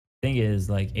Thing is,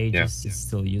 like, Aegis is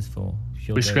still useful.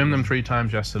 We scrimmed them 3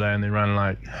 times yesterday and they ran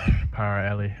like Para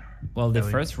Ellie. Well, they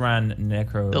first ran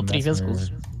Necro,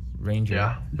 Mesmer, Ranger.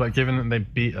 Yeah, but given that they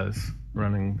beat us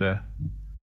running there.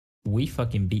 We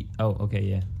fucking beat. Oh, okay,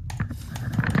 yeah.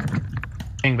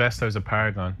 King Vesto's a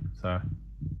Paragon, so.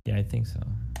 Yeah, I think so.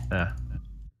 Yeah.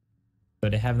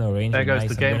 But they have no Ranger. There goes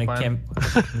the game plan.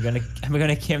 I'm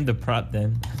gonna camp the prot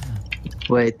then.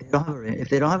 Wait, they don't have a if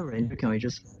they don't have a Ranger, can we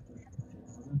just...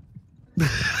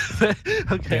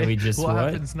 Okay, can we just what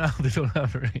happens now? They don't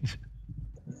have a range.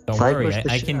 Don't worry,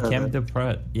 I can camp the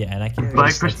prot. Yeah, and I can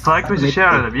push the shit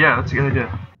out of them. Yeah, that's a good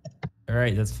idea.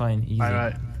 Alright, that's fine. Easy.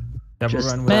 Alright. Double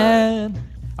run with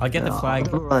I'll get the flag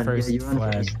first. Yeah, you run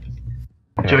flag. first.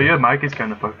 Joe, your mic is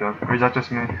kind of fucked up. Or is that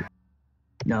just me?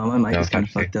 No, my mic is kind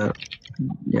of fucked up.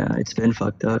 Yeah, it's been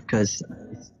fucked up because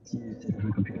it's used a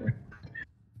different computer.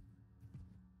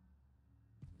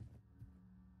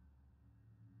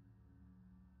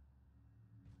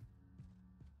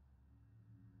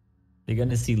 You're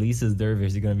gonna see Lisa's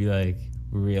Dervish. You're gonna be like,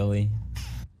 really?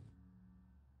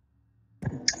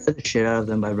 Get the shit out of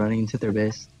them by running into their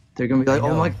base. They're gonna be like,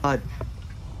 oh my god.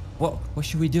 What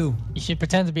should we do? You should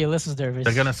pretend to be Alyssa's Dervish.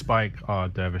 They're gonna spike our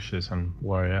Dervishes and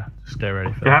Warrior. Just get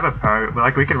ready for They that. have a power, but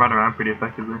like we can run around pretty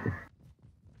effectively.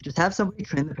 Just have somebody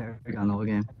train the Paragon the whole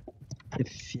game. If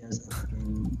he has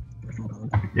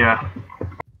Yeah.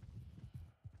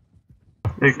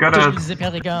 They got a the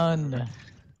Paragon.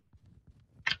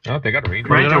 Oh, they got a Ranger.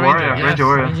 Ranger Warrior. Yes, Ranger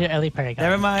Warrior. Ranger Ellie Paragon.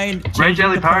 Never mind. Ranger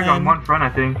Ellie the Paragon plan. one front, I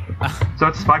think. So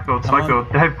it's spike build, spike build.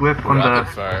 They have glyph on the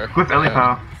glyph Ellie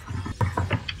power.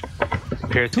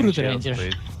 Two to the Ranger.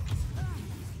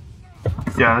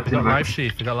 Yeah, that's They got in live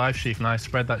sheath. They got live sheath. Nice.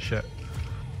 Spread that shit.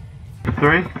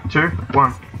 3, 2,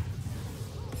 1.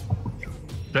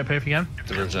 Jet pave again.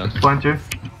 Diversion. Blind 2.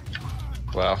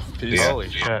 Wow. Peace. Holy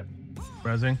shit.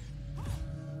 Resing.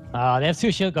 They have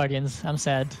 2 shield guardians. I'm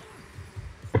sad.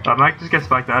 I might just get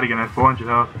spiked out again at 400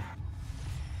 health.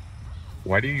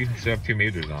 Why do you still have 2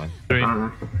 meters on? 3, I don't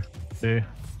know. 2.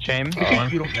 Shame.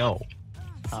 You don't know.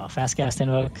 Oh, fast cast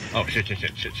invoke. Oh shit.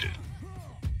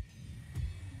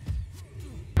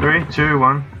 3, 2,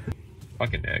 1.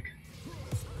 Fucking Nick.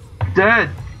 Dead!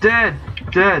 Dead!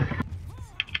 Dead!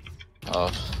 Oh.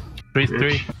 3,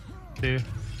 Bitch. 2,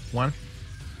 1.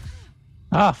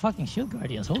 Ah, fucking shield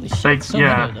guardians. Holy shit. Like, So many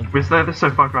of yeah, them. they're so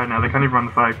fucked right now, they can't even run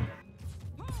the flag.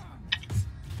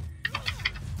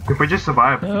 If we just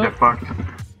survive, we get fucked.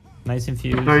 Nice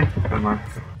infused. 3, never mind.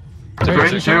 3,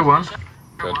 Dervish. 2, 1.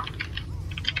 Good.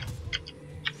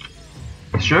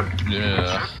 Strip.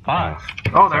 Yeah.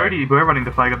 Oh, we're running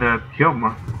the flag of the hill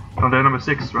one. On the number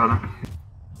 6, rather.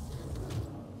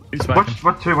 Watch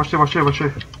 2.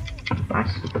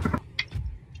 Nice.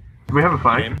 Do we have a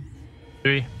flag?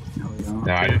 3. No, we don't.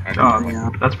 No, I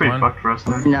Oh, that's pretty 1. fucked for us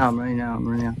then. I'm running out.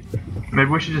 Maybe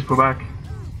we should just pull back.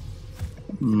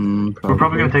 Probably. We're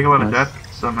probably gonna take a lot of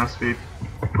death, so must be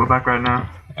pull back right now.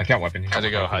 I can't weapon. Had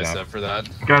to go high step for that.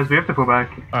 Guys, we have to pull back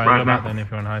Alright, right go back now. then if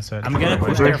you're on high set. I'm gonna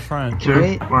push their front. 2,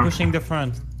 Wait. 1. Pushing the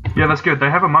front. Yeah, that's good. They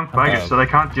have a monk flag, Okay. so they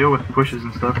can't deal with pushes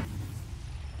and stuff.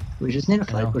 We just need to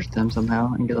flag push them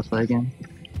somehow and get a flag in.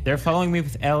 They're following me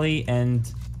with Ellie and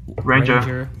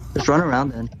Ranger. Just run around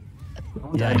then.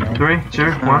 Yeah, I know. 3, 2,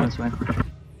 No, 1. that's fine.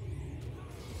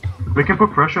 We can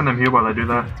put pressure on them here while they do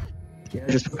that. Yeah,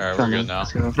 just Alright, we're good now.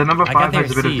 Let's go. The number I got 5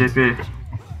 has a their bit of seed. DP.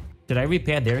 Did I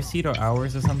repair their seat or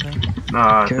ours or something?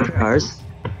 No, Care for ours?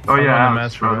 oh yeah, Someone ours,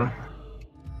 mess brother.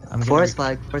 I'm Forest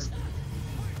flag. Forest.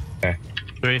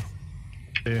 3,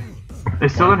 2. They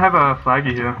still don't have a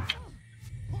flaggy here.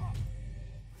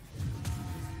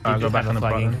 I'll go back on the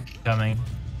flagging bottom.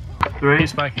 coming. 3, He's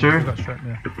spiking. 2, He's got struck,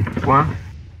 yeah. 1.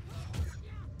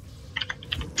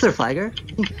 Is there a flagger?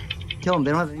 Kill him.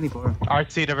 They don't have anything for him.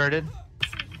 RC diverted.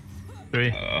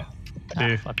 3,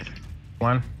 2, Fuck.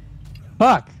 1.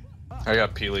 Fuck! I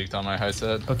got P leaked on my high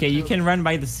set. Okay, you can run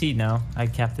by the seat now. I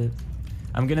capped it.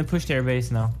 I'm gonna push their base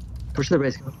now. Push the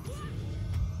base. Go.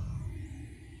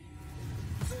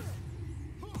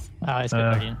 Oh, it's good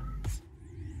guardian.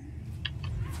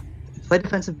 Play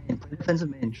defensive main. Play defensive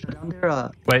main. Shut down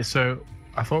their Wait, so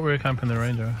I thought we were camping the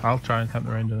Ranger. I'll try and camp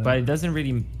the Ranger then. But it doesn't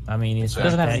really. I mean, it's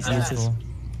Doesn't not have that any stances. useful.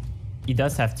 He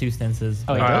does have 2 stances.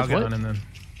 Oh, he Alright, does? I'll get What? on him then.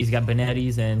 He's got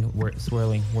Benettis and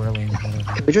whirling, whatever.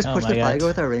 Can we just Oh push my the God. flagger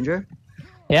with our ranger?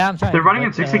 Yeah, I'm trying. They're running in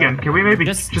but, 6 again. Can we maybe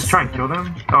just- just try and kill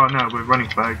them? Oh no, we're running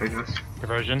flag, I guess.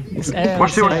 Diversion. Watch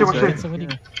it, watch it, watch it. Somebody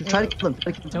Try to kill them.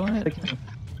 Try to kill Don't them. want Try to kill them.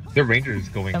 The Ranger is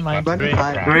going. Never mind. fucking Run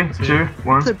crap. five. 3, 2,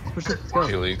 1. Push it. Push it. Let's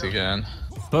P go. leaked again.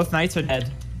 Both knights are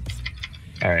dead.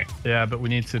 Alright. Yeah, but we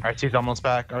need to. RC's almost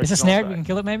back. It's a snare. We can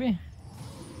kill it maybe.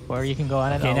 or you can go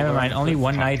on it. Okay, I'll never run mind. Only quick.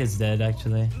 one knight is dead,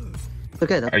 actually.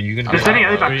 Okay, that, Are you gonna? They're sending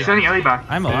Ellie back. They're sending Ellie back.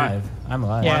 I'm alive. I'm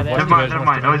alive. Yeah, Never mind. Never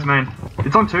mind. Ellie's main.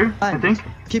 It's on 2, I think.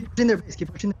 keep pushing their base.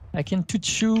 Keep pushing. I can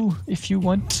touch you if you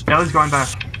want. Ellie's going back.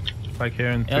 Like here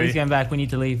in Ellie's 3. going back. We need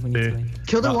to leave. We need to leave.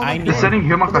 Kill the No, one. I with need- He's main. sending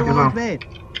Humok Kill back the as one with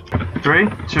well. main.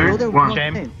 3, 2, Kill the 1. with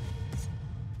Shame. main.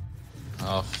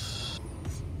 Oh,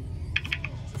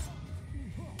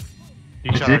 The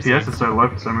DPS is so low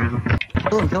for some reason.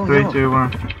 Kill him. 3, 2,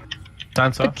 1.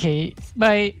 Dancer. Okay,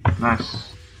 bye. Nice.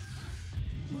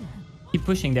 Keep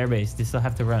pushing their base. They still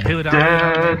have to run. Heal it down.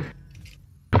 Dead.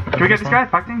 Can we get this guy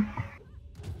fighting?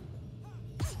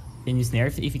 Can you snare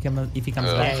if he comes Yeah,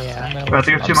 back? Yeah. I'm I gonna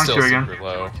think it's 2 I'm monks still here again. super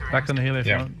low. Back on the healer if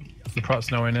you Yeah. want. The prot's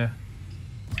nowhere near.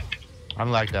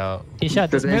 I'm lagged out. He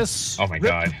shot this miss. Oh my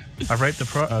god. I've raped the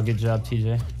prot. Oh, good job,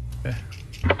 TJ.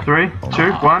 3,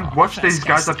 2, 1. Watch these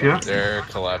guys up here. They're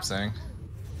collapsing.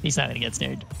 He's not gonna get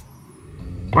snared.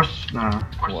 Watch. No.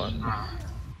 1.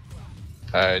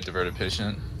 I diverted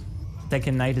patient.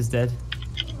 Second knight is dead.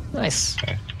 Nice.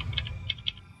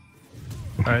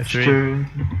 Alright, 3, 2.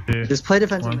 2. Just play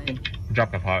defensive One. main.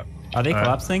 Drop the pot. Are they Alright.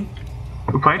 collapsing?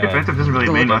 We're playing defensive doesn't really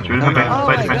mean much. We just have Okay. to Oh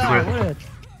play my defensive god, with. what a...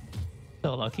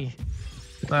 So lucky.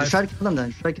 Nice. Just try to kill them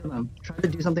then. Try to kill them. Try to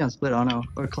do something on split. I don't know.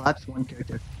 Or collapse one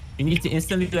character. You need to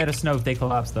instantly let us know if they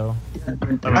collapse, though. Yeah,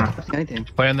 they're not collapsing anything.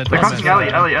 Play on the They're diamond. casting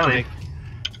Ellie.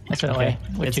 That's right. Okay,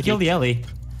 let's kill the Ellie.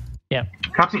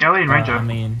 Captain Ellie and Ranger. I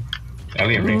mean,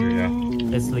 Ellie and Ranger, yeah.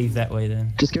 let's leave that way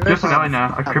then. Just get rid Just of an Ellie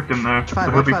now. I crypt him there, Try,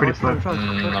 so he'll be try, pretty slow. try.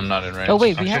 I'm not in range. Oh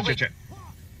wait, we Oh, have... shit.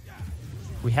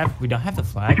 We don't have the You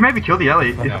flag. can maybe kill the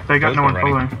Ellie No, if they got no one those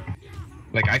are ready. following.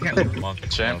 Like I can't leave the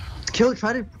monk. Shame. Kill.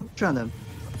 Try to push on them.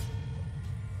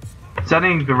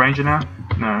 Setting the Ranger now?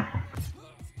 No.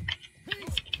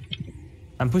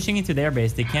 I'm pushing into their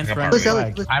base. They can't Yeah, run the Push Ellie.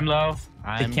 flag. push- I'm low. They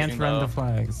I'm can't getting run low. the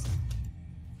flags.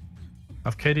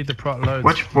 I've KD'd the prot loads.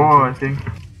 Watch 4, I think.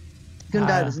 He's gonna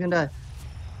die. He's gonna die.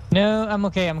 No, I'm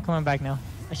okay. I'm coming back now.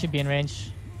 I should be in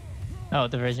range. Oh,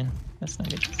 diversion. That's not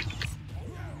good.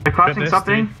 They're casting this,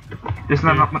 something. This is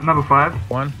number 5.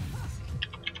 1.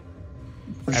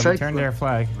 I Try to returned kill their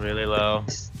flag. Really low.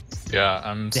 Yeah,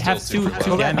 I'm They still have super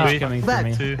two low. damage Three. coming Back.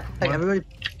 from me. 2. Like 1. everybody.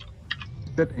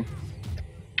 Dripping.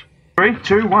 3,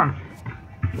 2, 1.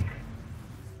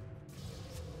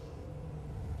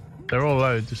 They're all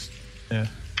low, just. Yeah.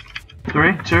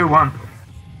 3, 2, 1.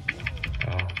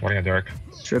 Oh, what are you, Derek?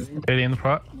 Stripping. KD in the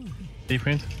prot.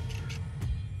 Defense.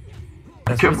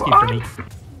 That's Kill- risky for me.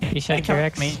 He shot your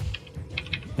X. Me.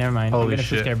 Never mind. Holy I'm gonna push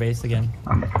shit. their base again.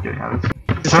 I'm getting out of this.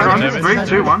 Just Turn try on. to- 3,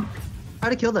 2, 1. Try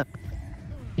to kill them.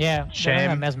 Yeah, they Shame. don't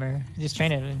have Mesmer. Just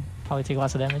train it and probably take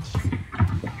lots of damage.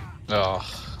 Oh,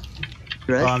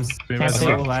 Right? Oh, I'm We Can't so say-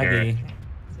 laggy.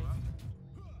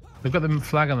 They've got the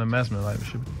flag on the mesmer, like we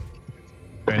should.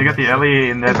 They got the Ellie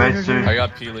in their base too. I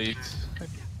got P leaked.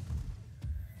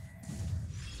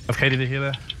 I've KD'd the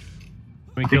healer. Can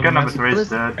we I kill think the number mesmer? 3 is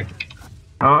dead.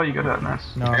 Oh, you got that,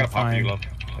 nice. No, I I'm got a pop for you, fine. love.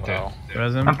 That's it. Wow.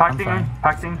 Res him. I'm pacting I'm him, fine.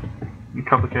 pacting.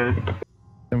 Complicated.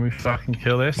 Then we fucking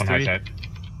kill this. One high 3, side.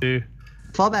 2.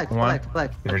 Fall back. Fall One. back. Fall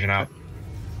back. Diversion out.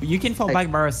 You can fall Hey,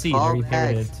 back bar C. They fall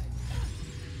repaired back. it.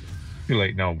 Too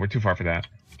late. No, we're too far for that.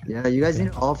 Yeah, you guys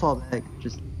need to all fall back.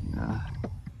 Just.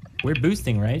 We're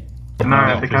boosting, right? No, No,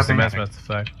 they're it's the There's the capping. mesmer at the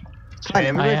flag. Fine, I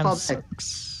everybody am fall back.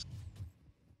 sucks.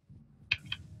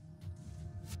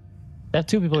 They have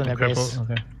 2 people in their base.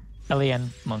 Cripple. Okay. Ellie and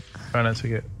Monk. Try not to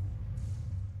get.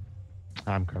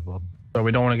 I'm crippled. So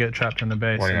we don't want to get trapped in the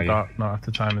base Why and are you- dark, not have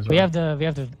the time as well. We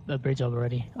have the bridge up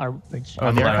already. Our bridge.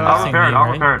 Oh, they're flag. I'll collapsing repair it, me, I'll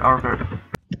right? repair it, I'll repair it.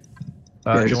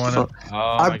 Yeah, Do you just want fall- to Oh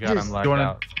Our my god, bridge- I'm do lagged you wanna-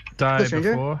 out. die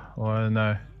stranger? before or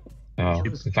no? No,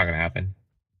 it's not gonna happen.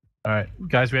 Alright,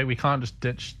 guys, we can't just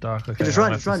ditch dark. Okay, Just I'll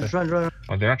run, have just to run, say. just run, run,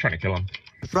 Oh, they're not trying to kill him.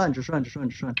 just run, just run, just run,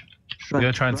 just run. Just run. We're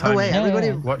gonna try and Run time away, you. Yeah, everybody.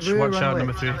 yeah. Watch everybody run out, away.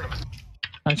 number 3.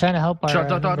 I'm trying to help our Shot,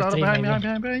 dot, number 3 behind,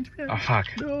 main. behind. Oh fuck.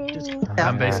 No. Just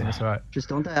I'm basing this, alright. Just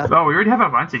don't die out. Oh, we already have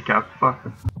our Vincey cap. Fuck.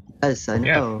 Yes, I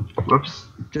Yeah. know. Whoops.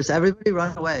 Just everybody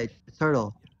run away.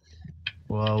 Turtle.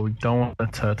 Well, we don't want a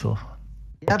turtle.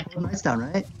 Yeah, both knights down,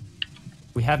 right?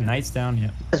 We have knights down, yeah.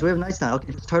 Yes, we have knights down.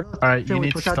 Okay, just turtle. Alright, Sure, you we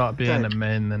need to push out start the being side. a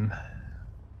min then.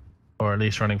 Or at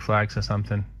least running flags or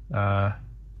something.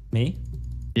 Me?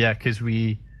 Yeah, because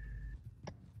we.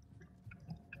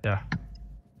 Yeah.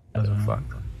 Those are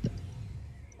fucked.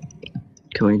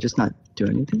 Can we just not do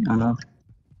anything? I don't know.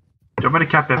 Do you want me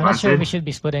to cap that I'm not sure if we Vincey? should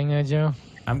be splitting, Joe.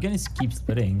 I'm gonna keep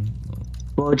splitting.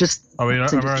 Well, just. Are we,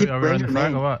 so are just we, keep are we running Ranger the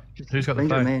flag main. or what? Just Who's keep got the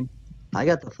Ranger flag? main. I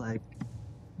got the flag.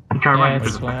 You can't Yeah, run.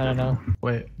 it's one. I don't know.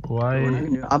 Wait, We're not why? gonna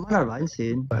do- I'm on our vine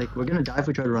seed. Like, we're gonna die if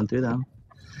we try to run through them.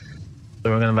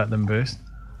 So we're gonna let them boost?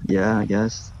 Yeah, I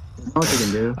guess. There's not much you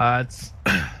can do.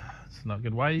 It's not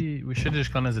good. We should have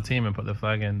just gone as a team and put the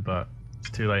flag in, but it's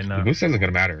too late now. The boost isn't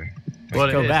gonna matter. Well,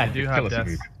 it go is, back. they do Kill have us if deaths.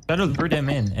 we- Try to lure them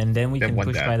in, and then we Then can one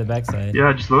push death. by the backside.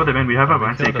 Yeah, just lure them in. We have our We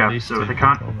bounty killed at cap, least so two they people,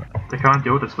 can't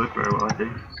deal with the split very well, I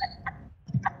think.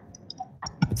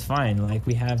 It's fine. Like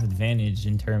we have advantage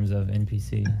in terms of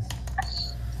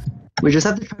NPCs. We just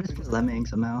have to try to split lemming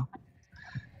somehow.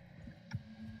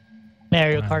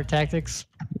 Mario Kart tactics.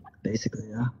 Basically,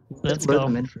 yeah. Let's lure go.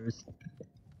 them in first.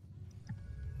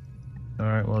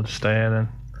 Alright, we'll just stay here then.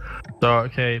 So,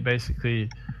 okay, basically,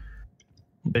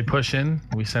 they push in,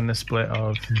 we send a split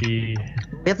of the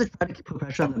We have to try to put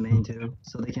pressure on the main too,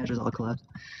 so they can't just all collapse.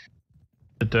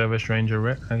 Dervish Ranger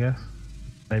Rit, I guess.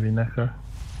 Maybe Neko.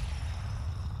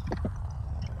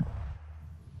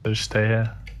 So just stay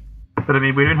here. But I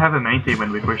mean, we don't have a main team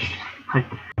when we push. Like,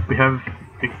 we have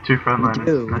like, two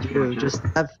frontliners. We That's do. pretty much it. Just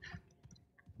have,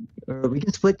 or we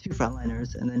can split 2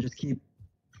 frontliners and then just keep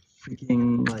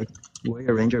freaking like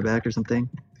warrior ranger back or something.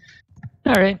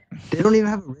 All right. They don't even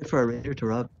have a rit for a ranger to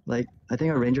rub. Like I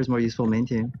think our ranger's more useful main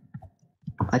team.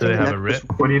 I Do they think have a rit?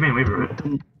 What do you mean? We have a rit?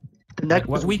 The Like,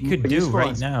 what we could do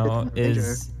right now is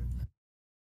is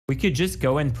we could just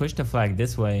go and push the flag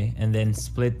this way, and then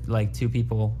split like 2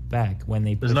 people back when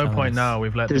they. There's push no on point us. now,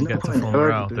 we've let There's them no get to point. full They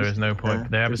already morale. There is no boosted. point. Yeah,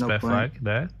 They have a there's no spare point. flag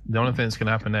there. The only thing that's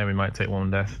gonna happen there, we might take 1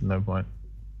 death, no point.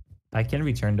 I can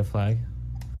return the flag.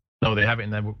 No, they have it in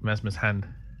their Mesmer's hand.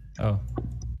 Oh,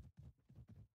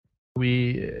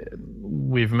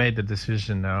 We've made the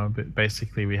decision now, but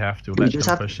basically we have to We let just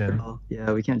them have push to. in,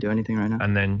 Yeah, we can't do anything right now.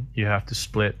 and then you have to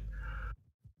split.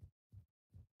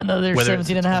 Another Whether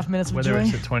 17 and a half minutes of Whether joy.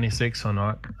 it's at 26 or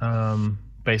not,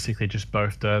 basically just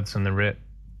both deaths and the Rit.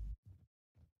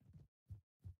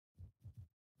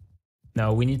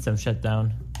 no, we need some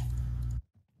shutdown.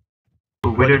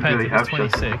 Well, we Well, it don't depends. really If have it's shutdown.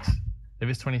 26, if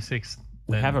it's 26,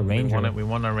 We then have a ranger. We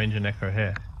want our ranger Necro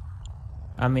here.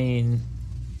 I mean,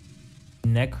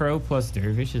 Necro plus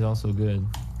Dervish is also good.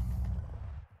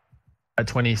 At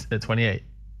 28.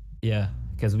 Yeah,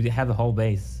 because we have the whole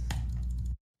base.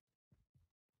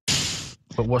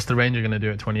 But what's the ranger going to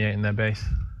do at 28 in their base?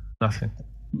 Nothing.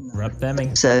 Rub them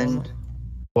and Send.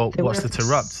 Well, They what's the would-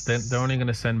 Terupt? They're only going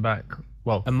to send back.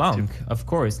 Well, a monk, of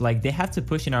course. Like they have to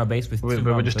push in our base with 2 But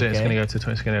we're monks, just doing. okay? It's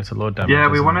going to go to Lord damage. Yeah,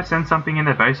 we isn't want it? to send something in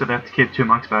their base, so they have to keep 2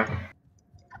 monks back.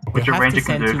 They Which a have ranger to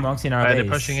can send do. 2 monks in our Alright, base.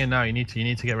 they're pushing in now. You need to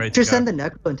get ready to Just go. send the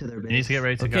necro into their base. You need to get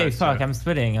ready to go. Okay, fuck. so- I'm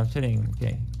splitting.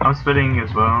 Okay. I'm splitting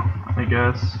as well, I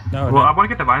guess. No, well, no. I want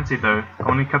to get the vine seed though. I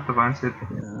want to cut the vine seed.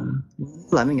 Yeah.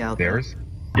 Lemming out. Theirs?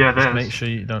 Yeah, Just there's. make sure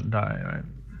you don't die,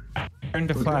 right? Return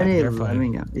the We're flag. trying to Their flag.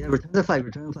 lemming out. Yeah, return the flag.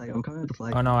 Return the flag. I'm coming with the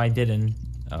flag. Oh no, I didn't.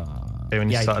 Okay, we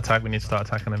need yeah, to start attack. We need to start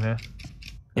attacking them here.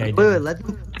 Yeah, I Wait, didn't. let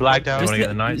them. Flagged out. Just wanna get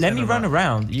the knights let in me or run not?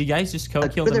 around. You guys just kill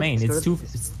Go the there, main. go It's there.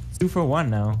 it's 2 for 1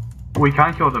 now. We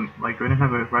can't kill them. Like we don't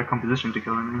have a right composition to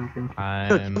kill them or anything.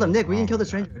 Kill them, Nick. We can kill the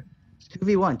stranger.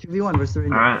 2v1 versus the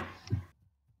ranger. All right.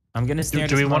 I'm gonna Do, snare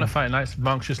do we this want to monk. fight knights?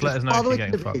 Monks, just let us know all if the you're way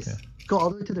to getting the fucked. base. Yeah. Go all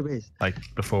the way to the base. Like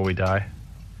before we die.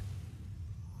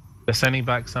 They're sending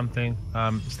back something.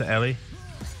 It's the Ellie.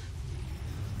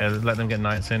 Yeah, let them get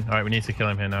knights in. All right, we need to kill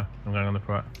him here now. I'm going on the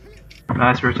front.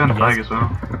 Nice. We return the flag as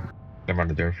well. I'm on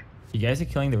the Derv. You guys are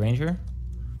killing the ranger.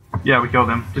 Yeah, we killed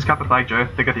them. Just cut the flag, Joe.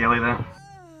 They got the alley there.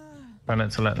 Try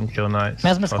not to let them kill knights.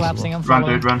 Mesmer's if possible. collapsing. I'm Run,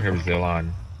 following. dude, run. Here's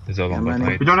Zilon. Zilon I'm left running.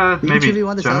 right. We don't have We maybe. can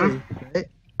 2v1 this turn alley, him? right?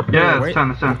 Yeah, Wait.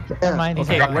 let's turn. Yeah. Never mind. He's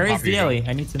Okay, got where the is copy, the Joe. alley?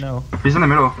 I need to know. He's in the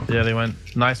middle. Yeah, they went.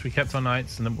 Nice, we kept our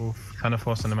knights and then we're kind of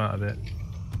forcing them out a bit.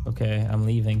 Okay, I'm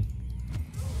leaving.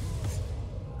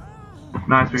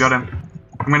 Nice, we got him.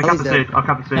 I'm gonna cut the dead. seed. I'll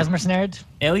cut the seed. Mesmer snared.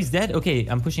 Ellie's dead. Okay,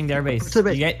 I'm pushing their base. To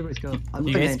the base. You To guys, the base. Go. I'm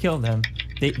you going guys main. killed them.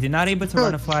 They're not able to No,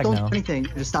 run a flag don't now. do anything.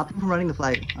 Just stop them from running the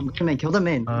flag. I'm going main. Kill the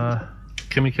main.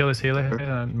 Can we kill this healer here?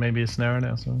 And maybe a snare in it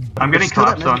or something? I'm getting Just kill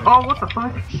that collapsed on. mesmer. Oh, what the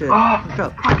fuck? Shit. Oh, Push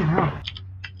up. fucking hell.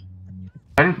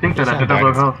 I didn't think that I had that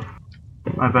low health.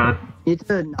 My bad. You need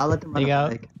to not let them run There you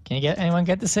the go. flag. Can you anyone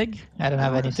get the sig? I don't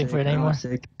have anything for it anymore.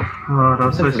 Sick. Oh, that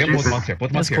was so We have both stupid. monks here. Both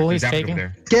That's monks here. cool, There's he's damage taking.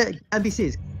 over there. Get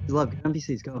NPCs. Love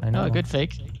NPCs. Go. I know. Oh, good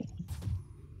fake.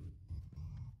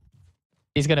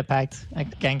 He's gonna pact. I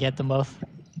can't get them both.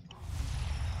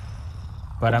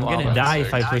 But I'm gonna Lava die is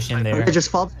if I push in there. Okay, just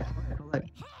fall back. Fall back.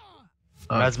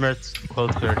 Mesmer's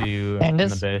closer to you in And the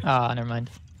this? base. Ah, never mind.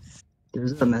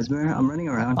 There's a mesmer. I'm running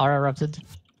around. R erupted.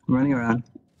 I'm running around.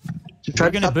 Just try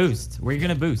We're to gonna stop- boost. We're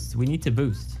gonna boost. We need to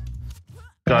boost.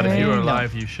 God, if you were No.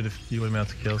 alive, you would have been able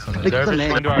to kill something. Look at the Dervish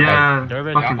main. went to our Yeah, base.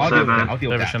 Dervish. fucking I'll so deal with that. bad. I'll deal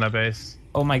with Dervish in that. our base.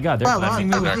 Oh my god, they're Wow, collapsing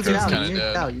me wow, with you two. need to get out, Kinda you need to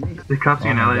get dead. out, you need to- They're collapsing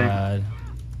Oh in my alley. god.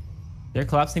 They're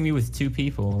collapsing me with 2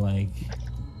 people. Like,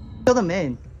 Kill the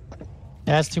main.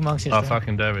 That's 2 monks here. Oh, still.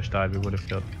 fucking Dervish died. We would have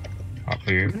killed. Hop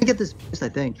for We're you. gonna get this boost, I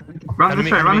think. Run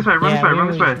this way, run this way, run this way, run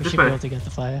this way, we this should be way. able to get the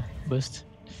flyer boost.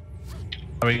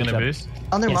 Are we gonna What's up? boost?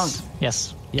 On their Yes. monks.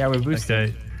 Yes. Yeah, we're boosting.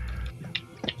 Okay.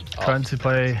 Trying to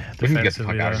play We can get the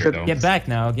defensively fuck out of though. here though. Get back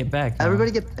now. Get back. Now.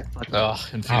 Everybody get back. Fuck. Oh,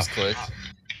 infused clicked.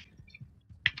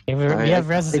 Okay, we Alright, have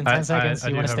res in I- 10 seconds. I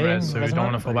You do want to have stay res, so we res don't want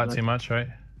to mode? fall back too much, right?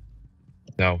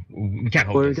 No, we can't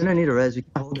hold We're this. gonna need a res. We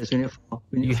can't hold this. We need to fall.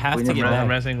 We need You to- have we to need get I'm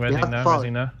back. resing have to now, fall.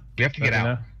 resing now. We have to get Resing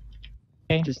out.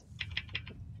 now. Just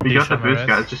We got the shot my boost, res.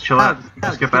 guys. Just chill out.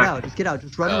 Just get back. Just get out.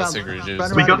 Just run Oh, around. sig reduced. Run We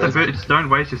around We got the and res me. boost. Don't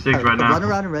waste your sigs right Run now.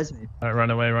 around and res me. Alright, run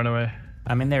away, run away.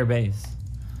 I'm in their base.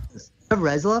 Have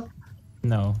res left?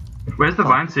 No, Where's the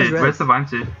vine seed? res. Where's the vine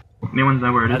seed? Anyone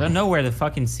know where it I is? don't know where the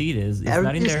fucking seed is. It's not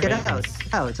Everybody in just their get out. base.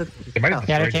 Get out. It's okay. Just They might get have out.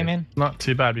 Yeah, they destroyed came it. in. Not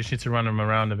too bad. We just need to run them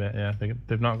around a bit. Yeah,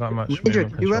 they've not got much. Ranger,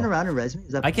 movement can you run control. around and res me?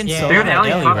 Is that I can Yeah. solo They're that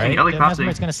Ellie Ellie, collapsing, right? Ellie The collapsing.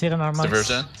 Mesmer's gonna sit on our monks.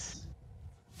 Diversion.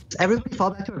 Everybody fall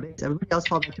back to our base. Everybody else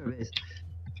fall back to our base.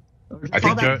 Or just I fall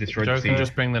think back. Joe destroyed the Joe can seed.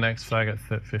 just bring the next flag at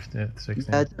 50, at 16.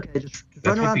 Yeah, it's okay. Just That's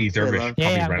run what around. the this way, Dervish love. Yeah,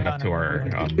 probably yeah, ran I'm up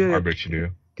to going. our bridge to do.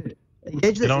 Engage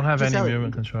They this. don't have just any Ellie.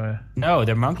 movement control. No,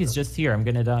 their monk is just here. I'm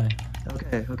gonna die.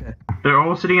 Okay, okay. They're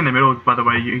all sitting in the middle, by the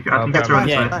way. I think That's that's right. Fine,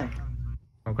 Yeah. fine.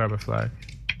 I'll grab a flag.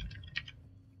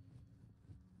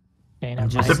 Okay, now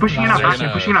Just- They're pushing in our They're back. They're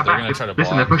gonna- pushing in our they're back. gonna try to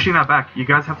Listen, they're block. pushing in our back. You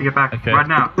guys have to get back Okay. right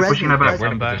now. They're Res pushing in me, our back. res We're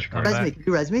I'm in back. position. I'm Res me. back. Can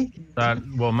you res me?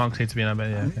 Well, monks need to be in a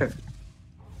bit. Yeah. Here.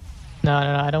 No,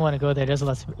 I don't want to go there. There's a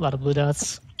lot of blue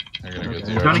dots. They're gonna Okay. get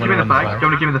Do you zero. want to give me the I'm gonna flag? run Do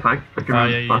you want to give me the flag? I can Oh run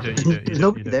yeah, you fast. do. You There's, do. You there's do.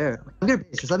 nobody You do. there. I'm gonna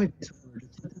base. Just let me base. Just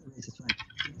let me base. It's fine.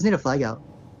 Just need a flag out.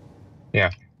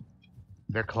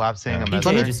 They're collapsing. Yeah. A DJ, Just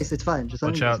let me mesmer. just- base. It's fine. Just let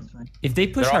me Watch base. out. It's fine. If they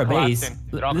push They're all our base, collapsing.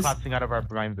 They're all listen, collapsing out of our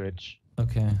brine bridge.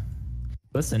 okay.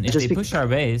 Listen, if Just they be- push our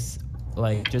base,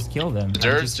 like just kill them.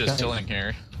 Dirt's just gonna- chilling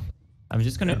here. I'm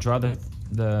just gonna draw the.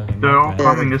 They're mark all back.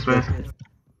 coming this way. that's good.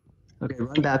 Okay,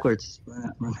 run backwards.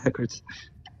 Run backwards.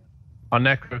 Our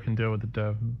necro can deal with the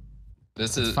dove.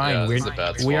 This It's is fine. Yeah, this is a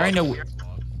bad we're swap. in a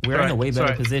we're in a way better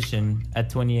Sorry. position at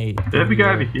 28. Yeah, than we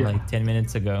got were, it, yeah. like 10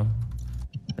 minutes ago.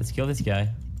 Let's kill this guy.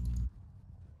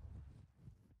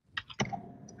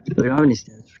 We don't have any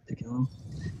stats to kill him.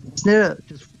 Just need to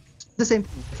just the same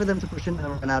thing for them to push in and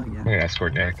run out again. Yeah,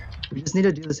 escort deck. We just need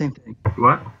to do the same thing.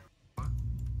 What?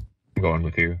 I'm going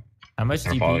with you. How much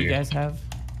I'll DP follow you you. guys have?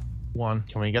 1.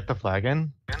 Can we get the flag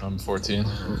in? I'm 14.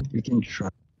 We can try.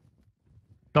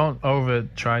 Don't over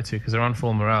try to, because they're on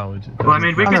full morale. Well, I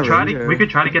mean, we I'm could a try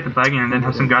ranger. to get the flag in and then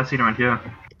have some guys sitting around here.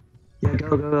 Yeah,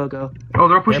 go. Oh,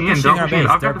 they're all pushing in. pushing They're all our pushing in.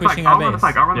 base. I'll They're grab the flag. pushing our I'll run the base.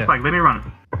 flag. I'll run the Yeah. flag. Let me run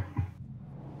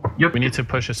it. Yep. We need to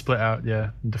push a split out,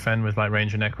 yeah. And defend with like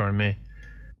Ranger, Necro, and me.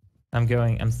 I'm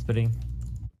going. I'm splitting.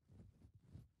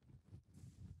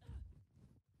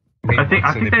 I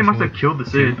think they must have killed the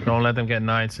seed. Don't let them get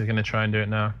knights. They're gonna try and do it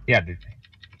now. Yeah, dude.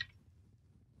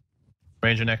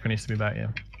 Ranger, Necro needs to be back, yeah.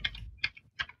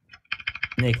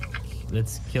 Nick,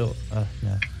 let's kill. No.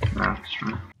 Nah, it's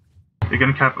fine. You're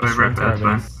gonna cap Let's over run it, to but that's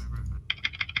our fine. base.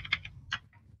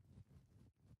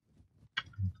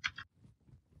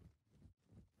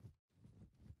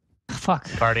 Fuck.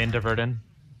 Guardian diverted.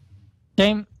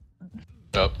 Game.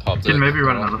 Oh, popped You it. can maybe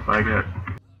run another flag out.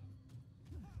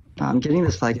 I'm getting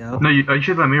this flag out. No, you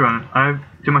should let me run it. I have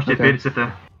too much DP Okay. to sit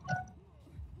there.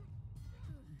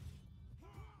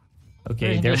 Okay,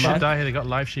 Ranger They they're should not. die here. They got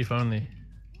life sheaf only.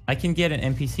 I can get an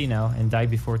NPC now and die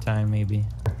before time, maybe.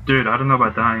 Dude, I don't know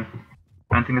about dying.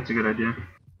 I don't think that's a good idea.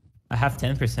 I have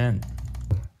 10%.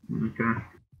 Okay. I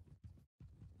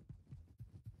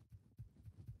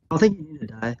don't think you need to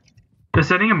die. They're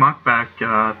sending a monk back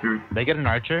through They get an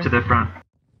archer. to their front.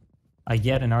 I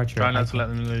get an archer. Try I not to can- let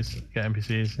them loose. Get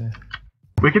NPCs. Yeah.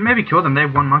 We could maybe kill them. They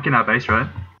have one monk in our base, right?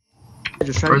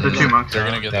 Just try Or is to it two monks? They're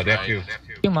gonna get No, the they have knight.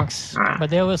 two. 2 monks. Alright. But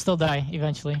they will still die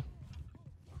eventually.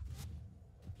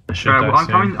 They should Alright, well,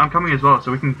 die I'm soon. coming as well,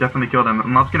 so we can definitely kill them.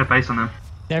 I'm not gonna base on them.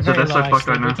 They're So very that's low so fucked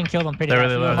actually. right We now. can kill them pretty They're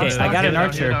really low. fast. Okay, I got an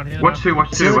archer. Watch two. I'm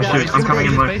coming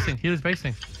in Healer's late. basing. Healer's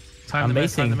basing. Time I'm the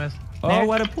mess, time the basing. mess. Oh,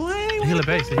 what a play! Healer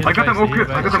base. the I healer got them base, all the healer crit.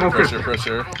 I got base. them all crit.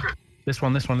 Pressure. This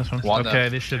one. One Okay,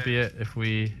 down. this should be it if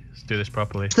we do this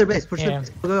properly. push their base. Push Yeah. their base.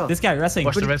 Go. This guy wrestling.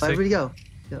 Watch the rest. Everybody go.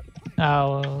 Oh,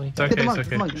 well, we It's Get okay, them it's on, okay.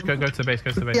 come on, Just come go on. to the base,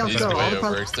 go to the base. Yeah, He's go, all way the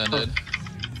front- overextended.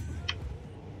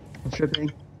 I'm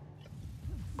tripping.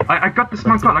 I got this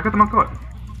monk out. I got the monk out.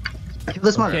 Kill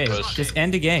this monk. Okay, Push. just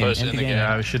end the game. Push End in the the game. game.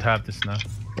 Yeah, we should have this now.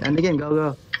 End the game.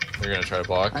 Go. We're gonna try to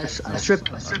block. I strip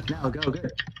now. Go.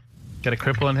 Good. Get a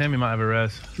cripple on him, he might have a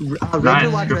res. Ranger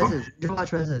Nice, watch triple. reses. Ranger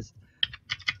watch reses.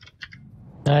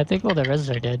 I think all the res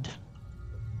are dead.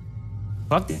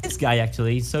 Fuck this guy.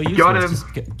 Actually, he's so useless. Got him.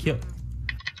 Just kill.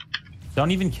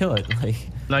 Don't even kill it. Like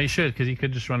No, you should, because he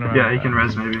could just run around. Yeah, he like can that.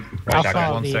 res maybe. I'll Shotgun.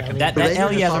 follow 1 the second. that The Ranger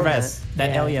Ellie has a follow res. that.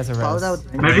 That Ellie has a Follow res. that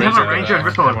with Maybe Ranger have a go Ranger and back.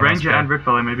 Ripple. Everyone else Ranger go. and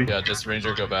Ripple maybe. Yeah, just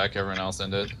Ranger go back, everyone else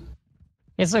end it.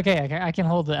 It's okay. I can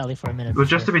hold the Ellie for a minute. But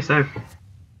just to be safe.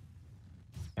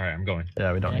 Alright, I'm going.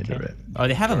 Yeah, we don't need to Okay. rip. Oh,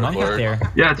 they have a monk up Word. there.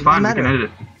 Yeah, it's It fine. We doesn't can matter.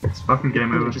 edit it. It's fucking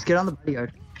game over. Just get on the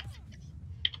bodyguard.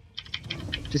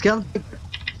 Just get on the bodyguard.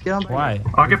 Just get on the bodyguard.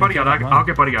 Why? I'll get bodyguard. I'll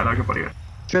get bodyguard. I'll get bodyguard.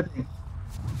 Tripping.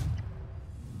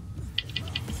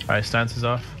 Alright, stance is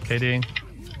off. KDing.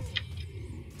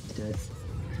 Dead.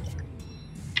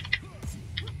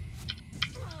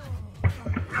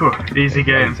 Whew, easy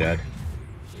game. He's dead.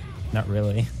 Not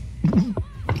really. You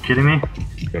kidding me?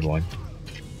 Good one.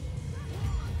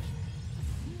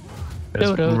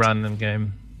 Just Dodo. random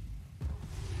game.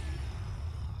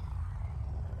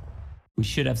 We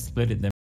should have splitted them.